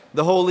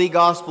The Holy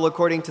Gospel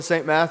according to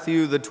St.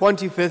 Matthew, the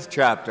 25th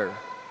chapter.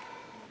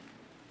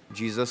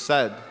 Jesus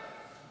said,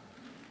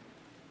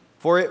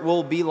 "For it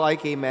will be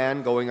like a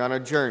man going on a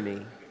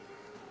journey,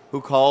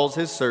 who calls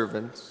his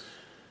servants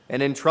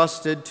and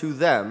entrusted to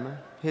them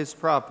his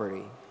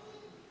property.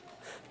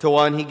 To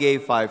one he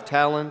gave 5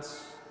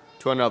 talents,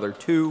 to another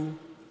 2,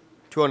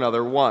 to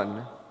another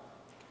 1,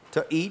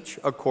 to each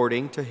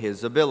according to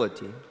his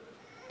ability.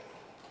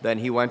 Then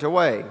he went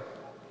away.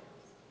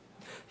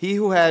 He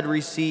who had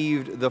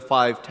received the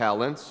 5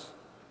 talents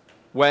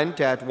went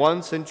at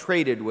once and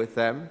traded with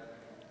them,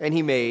 and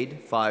he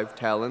made 5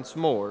 talents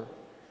more.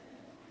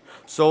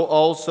 So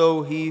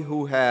also he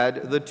who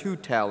had the 2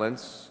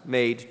 talents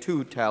made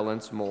 2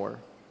 talents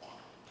more.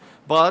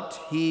 But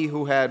he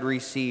who had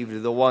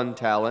received the 1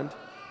 talent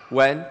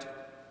went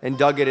and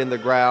dug it in the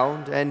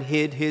ground and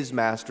hid his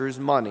master's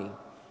money.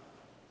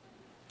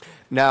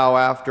 Now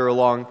after a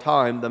long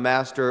time the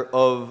master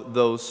of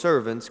those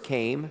servants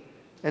came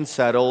and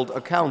settled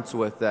accounts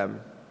with them.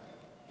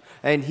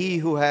 And he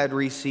who had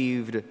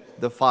received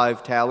the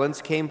 5 talents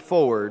came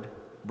forward,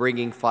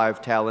 bringing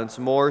 5 talents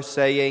more,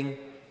 saying,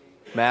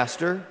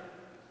 'Master,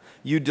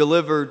 you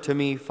delivered to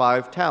me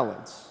 5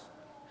 talents.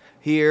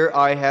 Here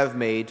I have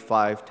made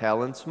 5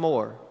 talents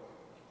more.'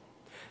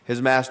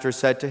 His master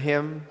said to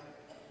him,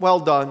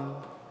 'Well done,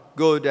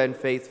 good and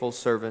faithful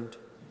servant.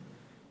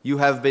 You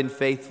have been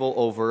faithful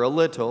over a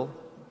little.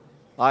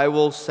 I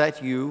will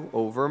set you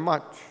over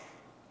much.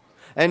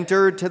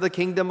 Enter to the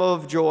kingdom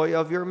of joy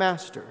of your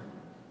master.'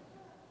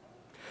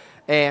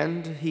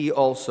 And he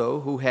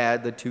also, who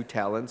had the 2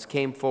 talents,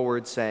 came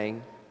forward,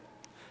 saying,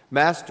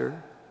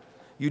 'Master,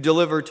 you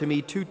delivered to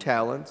me 2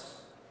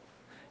 talents.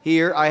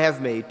 Here I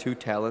have made 2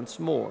 talents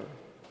more.'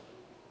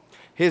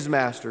 His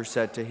master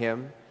said to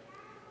him,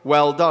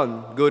 'Well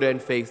done, good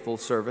and faithful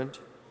servant.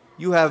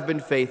 You have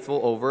been faithful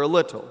over a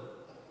little.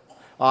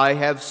 I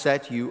have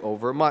set you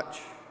over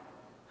much.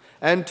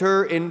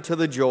 Enter into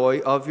the joy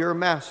of your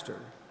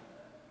master.'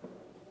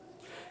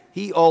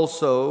 He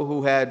also,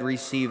 who had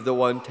received the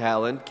 1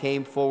 talent,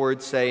 came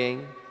forward,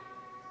 saying,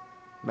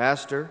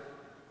 'Master,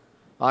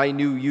 I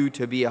knew you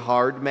to be a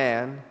hard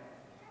man,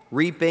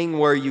 reaping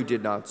where you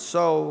did not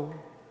sow,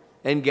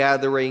 and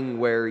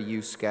gathering where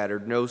you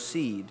scattered no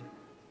seed.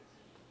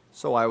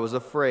 So I was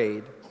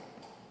afraid,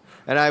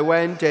 and I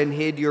went and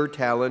hid your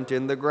talent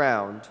in the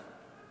ground.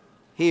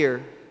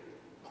 Here,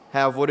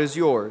 have what is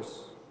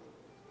yours.'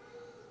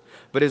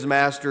 But his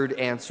master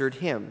answered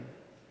him,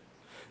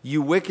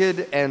 'You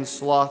wicked and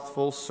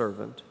slothful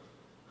servant,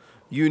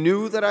 you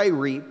knew that I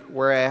reap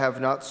where I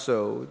have not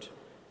sowed,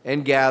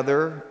 and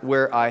gather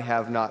where I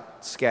have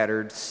not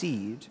scattered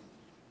seed.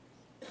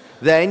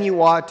 Then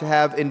you ought to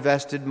have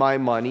invested my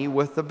money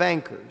with the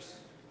bankers,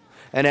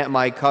 and at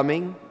my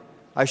coming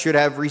I should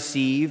have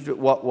received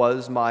what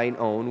was mine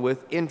own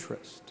with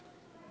interest.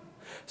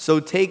 So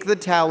take the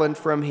talent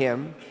from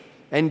him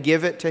and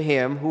give it to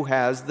him who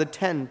has the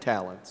 10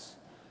 talents.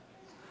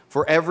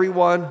 For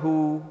everyone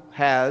who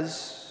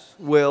has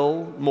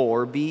will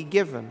more be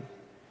given,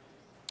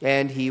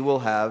 and he will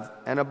have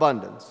an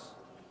abundance.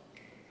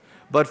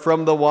 But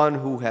from the one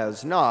who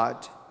has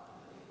not,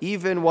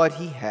 even what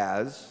he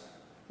has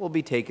will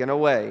be taken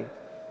away.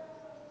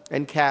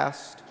 And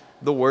cast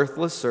the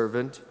worthless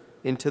servant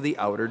into the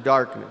outer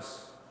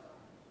darkness.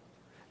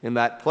 In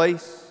that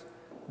place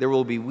there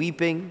will be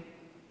weeping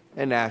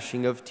and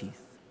gnashing of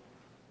teeth.'"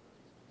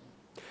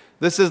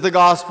 This is the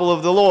gospel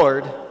of the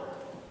Lord.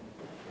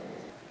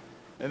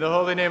 In the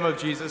holy name of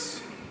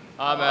Jesus,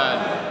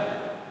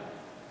 amen.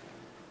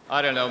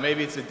 I don't know,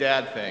 maybe it's a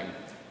dad thing.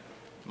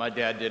 My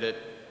dad did it.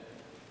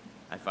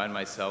 I find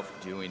myself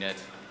doing it.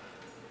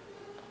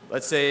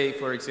 Let's say,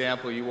 for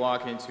example, you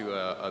walk into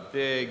a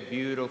big,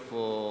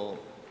 beautiful,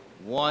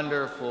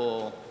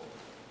 wonderful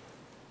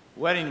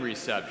wedding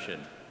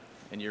reception,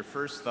 and your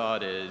first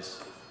thought is,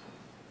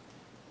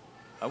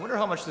 I wonder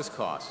how much this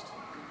cost.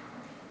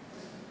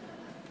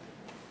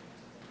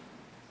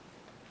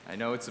 I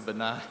know it's a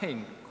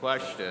benign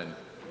question,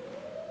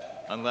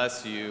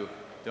 unless you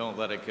don't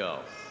let it go.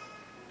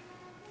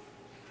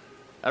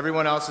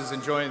 Everyone else is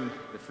enjoying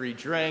the free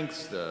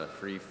drinks, the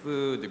free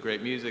food, the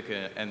great music,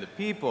 and the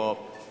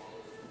people,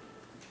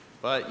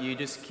 but you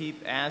just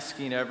keep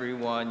asking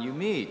everyone you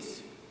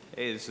meet,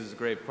 "Hey, this is a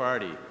great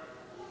party.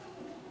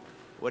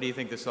 What do you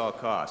think this all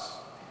costs?"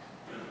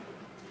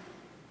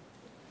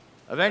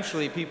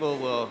 Eventually, people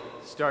will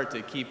start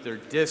to keep their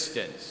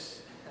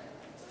distance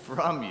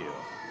from you,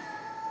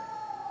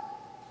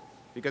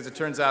 because it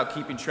turns out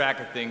keeping track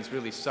of things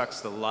really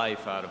sucks the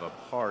life out of a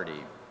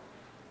party,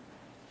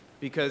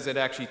 because it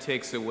actually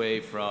takes away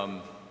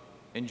from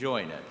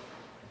enjoying it.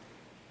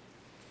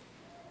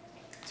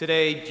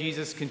 Today,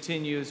 Jesus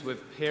continues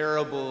with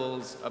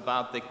parables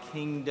about the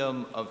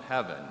kingdom of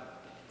heaven.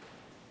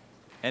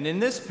 And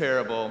in this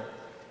parable,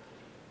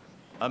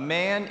 a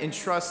man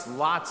entrusts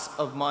lots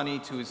of money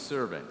to his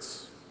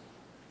servants.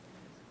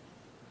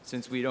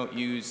 Since we don't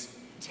use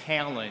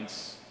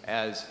talents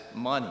as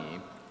money,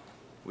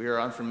 we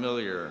are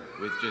unfamiliar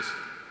with just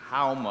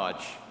how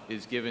much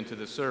is given to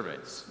the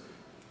servants.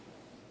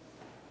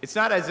 It's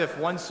not as if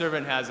one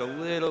servant has a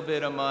little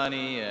bit of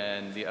money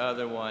and the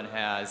other one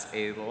has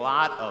a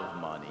lot of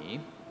money.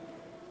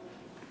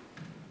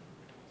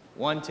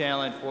 1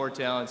 talent, 4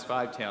 talents,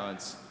 5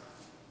 talents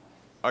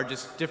are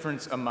just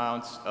different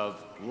amounts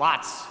of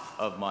lots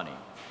of money.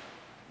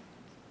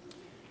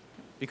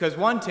 Because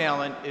 1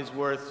 talent is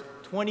worth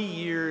 20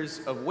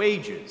 years of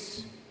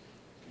wages.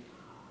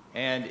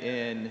 And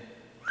in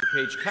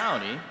DuPage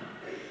County,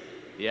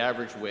 the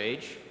average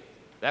wage,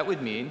 that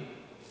would mean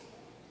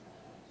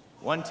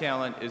 1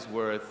 talent is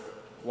worth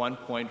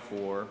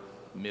 $1.4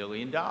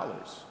 million.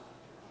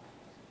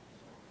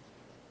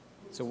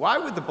 So why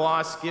would the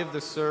boss give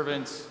the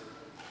servants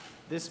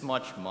this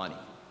much money?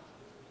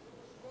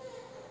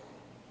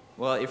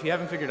 Well, if you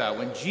haven't figured out,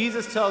 when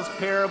Jesus tells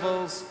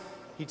parables,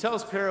 he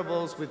tells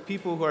parables with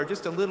people who are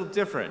just a little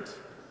different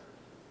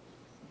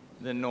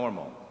than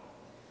normal.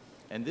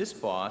 And this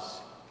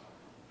boss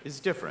is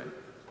different.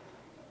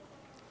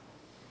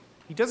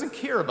 He doesn't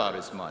care about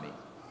his money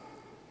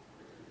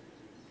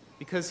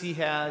because he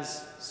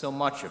has so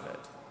much of it.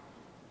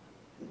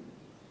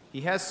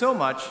 He has so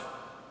much,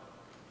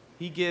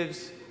 he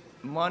gives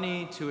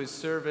money to his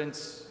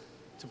servants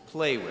to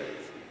play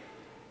with.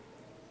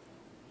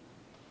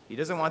 He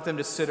doesn't want them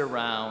to sit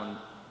around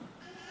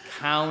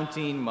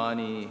counting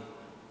money.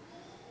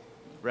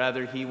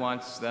 Rather, he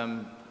wants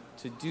them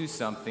to do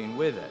something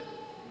with it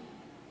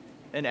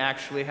and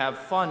actually have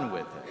fun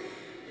with it.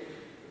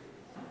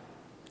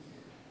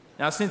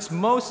 Now, since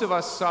most of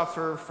us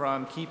suffer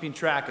from keeping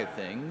track of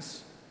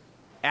things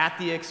at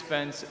the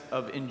expense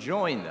of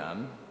enjoying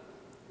them,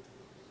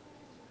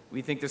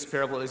 we think this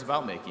parable is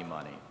about making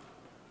money.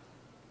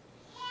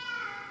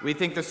 We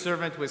think the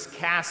servant was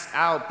cast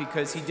out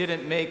because he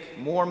didn't make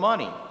more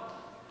money.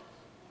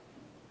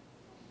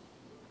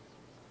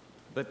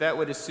 But that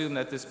would assume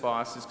that this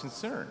boss is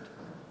concerned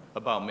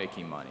about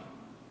making money.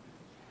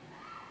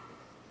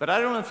 But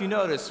I don't know if you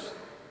noticed,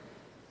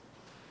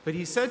 but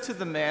he said to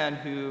the man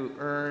who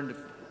earned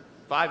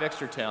 5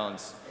 extra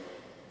talents,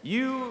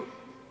 "You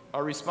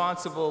are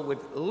responsible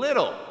with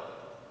little."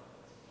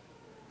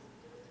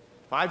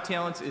 5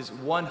 talents is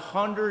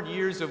 100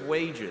 years of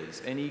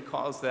wages, and he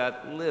calls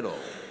that little.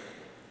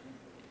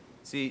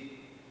 See,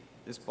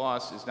 this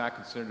boss is not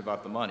concerned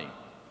about the money.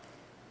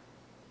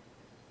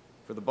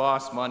 For the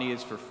boss, money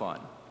is for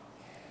fun.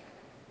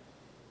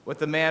 What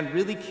the man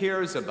really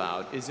cares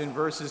about is in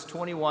verses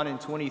 21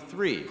 and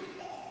 23.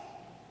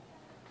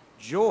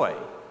 Joy.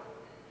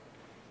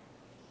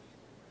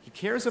 He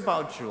cares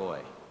about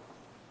joy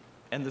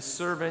and the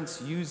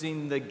servants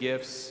using the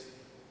gifts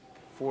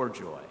for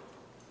joy.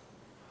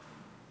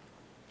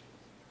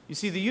 You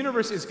see, the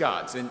universe is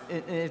God's, and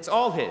it's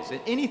all His. And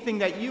anything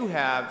that you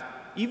have,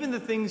 even the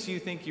things you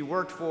think you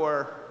worked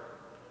for,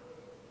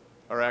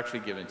 are actually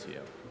given to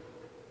you.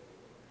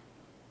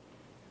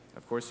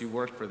 Of course, you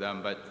worked for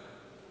them, but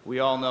we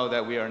all know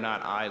that we are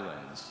not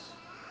islands,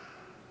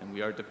 and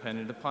we are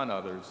dependent upon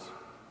others.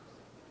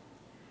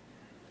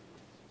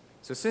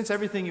 So since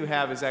everything you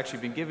have has actually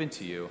been given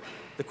to you,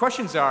 the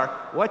questions are,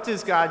 what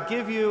does God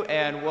give you,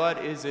 and what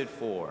is it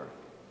for?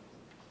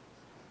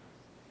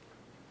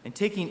 And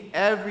taking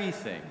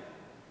everything,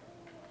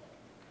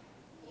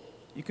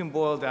 you can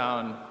boil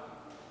down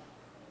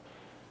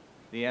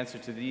the answer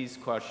to these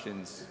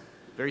questions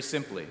very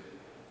simply.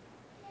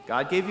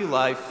 God gave you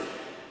life,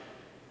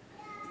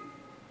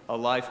 a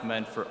life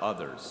meant for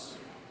others.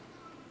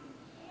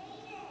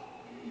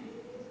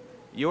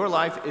 Your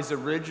life is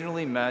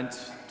originally meant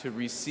to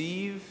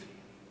receive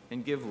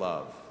and give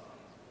love,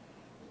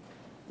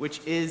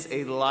 which is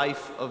a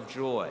life of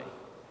joy.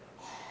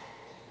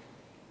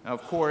 Now,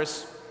 of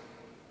course,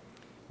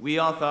 we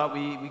all thought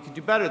we could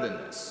do better than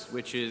this,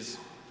 which is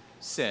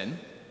sin.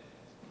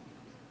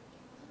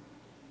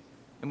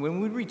 And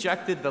when we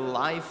rejected the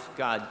life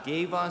God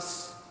gave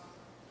us,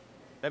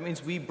 that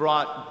means we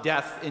brought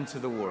death into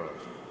the world.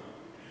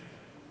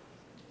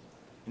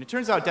 And it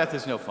turns out death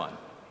is no fun.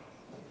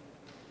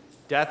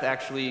 Death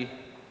actually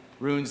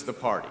ruins the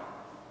party.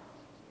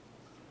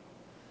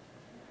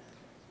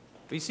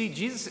 But you see,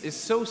 Jesus is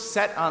so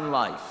set on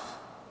life.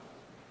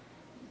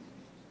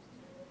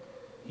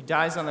 He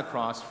dies on the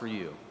cross for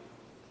you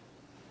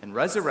and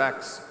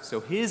resurrects, so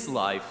his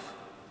life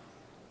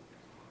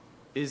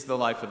is the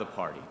life of the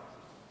party.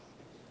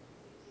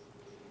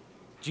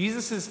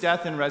 Jesus'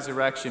 death and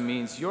resurrection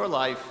means your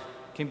life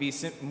can be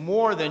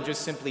more than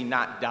just simply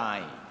not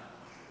dying.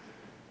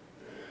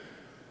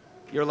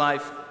 Your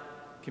life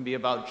can be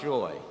about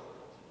joy,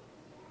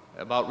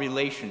 about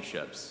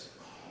relationships,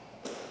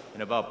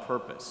 and about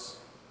purpose.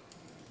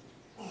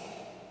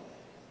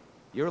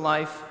 Your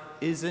life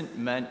isn't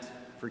meant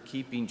for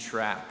keeping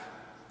track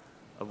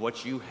of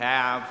what you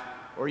have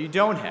or you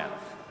don't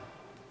have.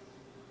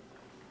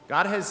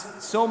 God has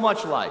so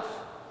much life,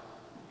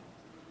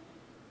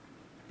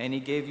 and he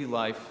gave you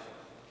life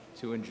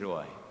to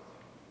enjoy.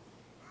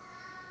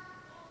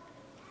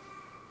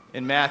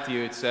 In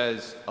Matthew, it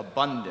says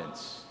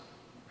abundance.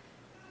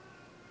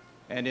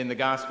 And in the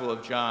Gospel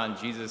of John,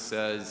 Jesus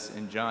says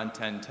in John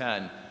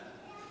 10:10,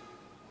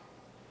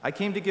 I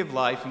came to give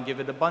life and give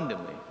it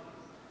abundantly.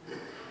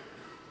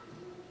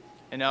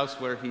 And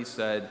elsewhere he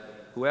said,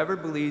 "Whoever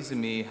believes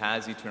in me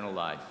has eternal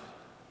life."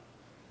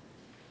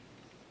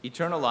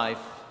 Eternal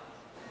life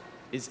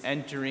is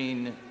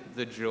entering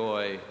the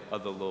joy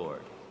of the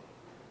Lord.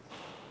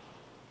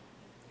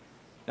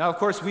 Now, of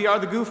course, we are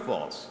the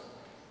goofballs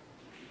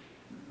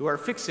who are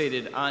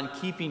fixated on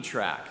keeping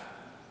track.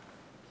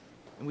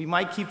 And we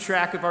might keep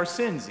track of our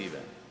sins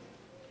even.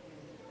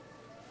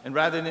 And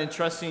rather than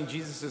trusting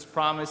Jesus'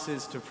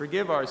 promises to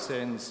forgive our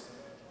sins,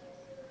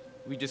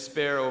 we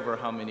despair over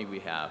how many we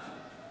have.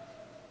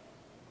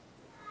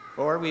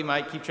 Or we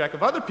might keep track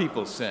of other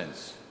people's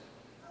sins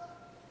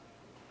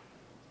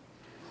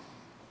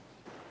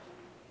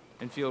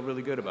and feel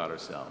really good about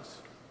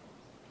ourselves.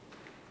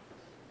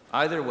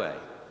 Either way,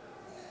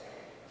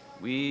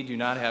 we do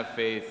not have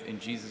faith in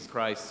Jesus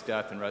Christ's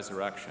death and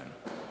resurrection,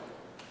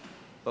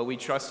 but we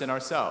trust in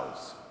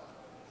ourselves.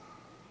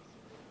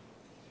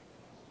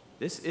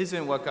 This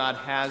isn't what God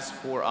has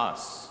for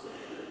us.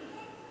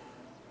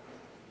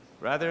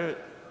 Rather,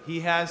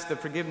 he has the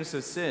forgiveness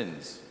of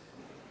sins.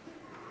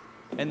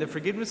 And the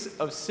forgiveness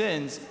of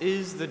sins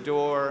is the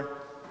door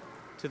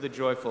to the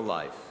joyful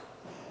life.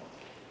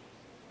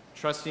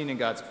 Trusting in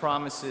God's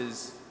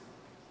promises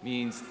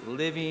means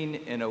living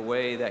in a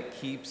way that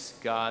keeps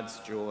God's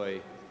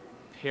joy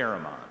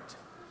paramount.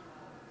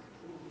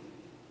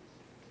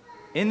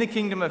 In the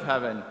kingdom of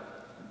heaven,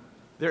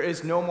 there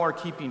is no more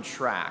keeping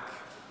track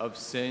of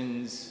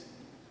sins,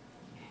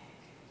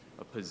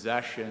 of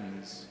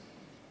possessions,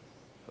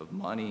 of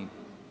money.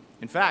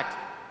 In fact,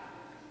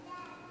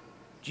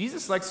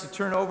 Jesus likes to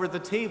turn over the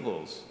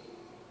tables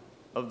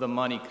of the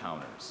money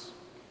counters.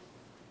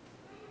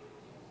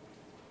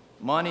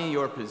 Money,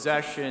 your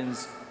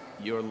possessions,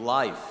 your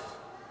life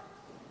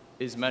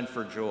is meant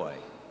for joy.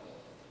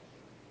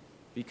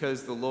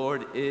 Because the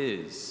Lord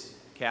is,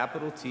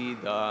 capital T,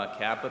 the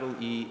capital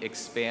E,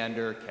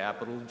 expander,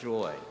 capital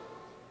joy.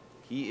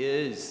 He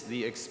is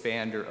the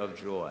expander of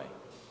joy.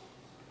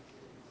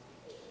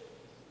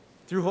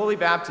 Through holy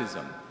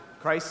baptism,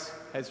 Christ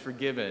has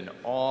forgiven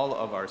all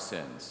of our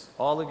sins,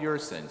 all of your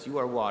sins. You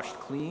are washed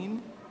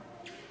clean,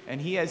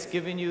 and he has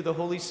given you the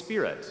Holy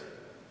Spirit.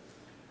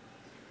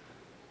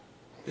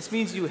 This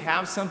means you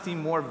have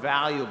something more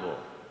valuable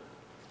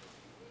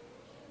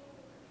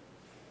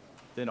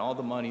than all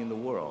the money in the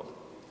world.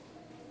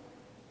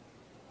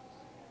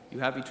 You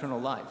have eternal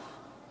life.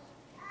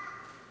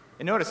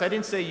 And notice, I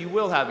didn't say you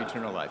will have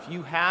eternal life.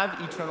 You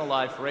have eternal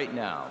life right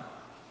now.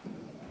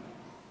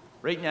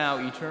 Right now,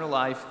 eternal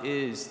life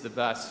is the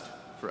best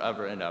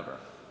forever and ever.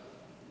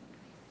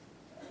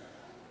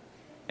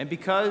 And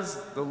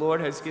because the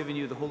Lord has given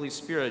you the Holy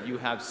Spirit, you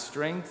have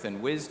strength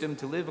and wisdom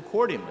to live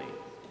accordingly.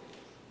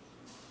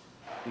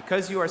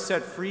 Because you are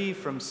set free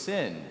from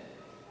sin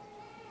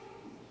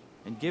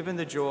and given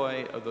the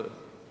joy of the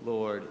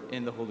Lord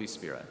in the Holy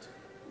Spirit.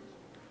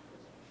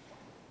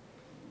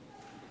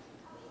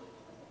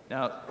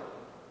 Now,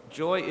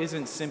 joy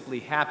isn't simply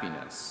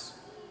happiness,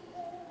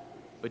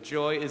 but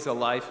joy is a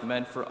life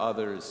meant for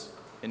others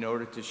in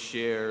order to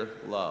share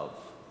love,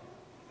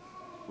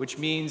 which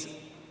means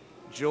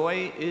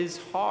joy is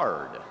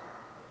hard.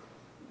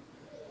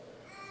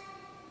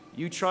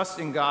 You trust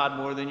in God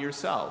more than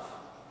yourself.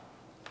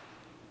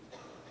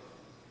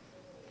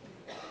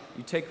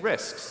 You take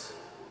risks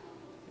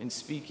in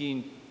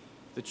speaking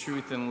the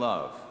truth in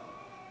love,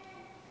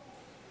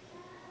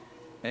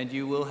 and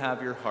you will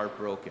have your heart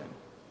broken.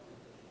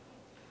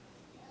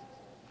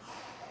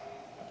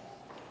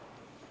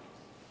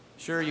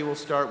 Sure, you will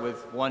start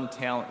with one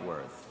talent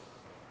worth,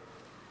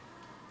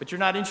 but you're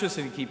not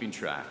interested in keeping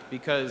track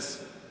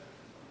because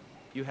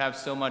you have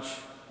so much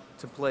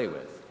to play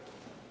with.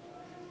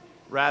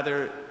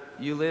 Rather,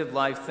 you live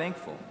life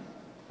thankful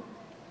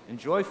and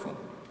joyful,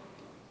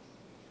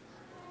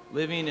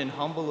 living in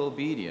humble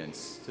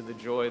obedience to the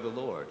joy of the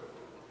Lord.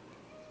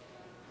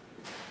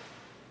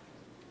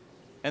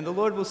 And the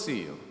Lord will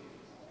see you.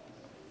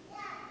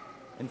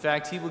 In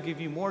fact, he will give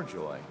you more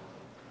joy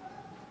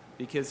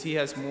because he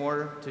has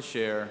more to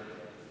share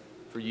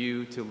for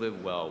you to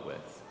live well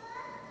with.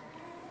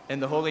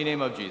 In the holy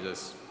name of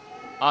Jesus,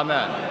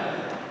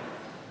 amen.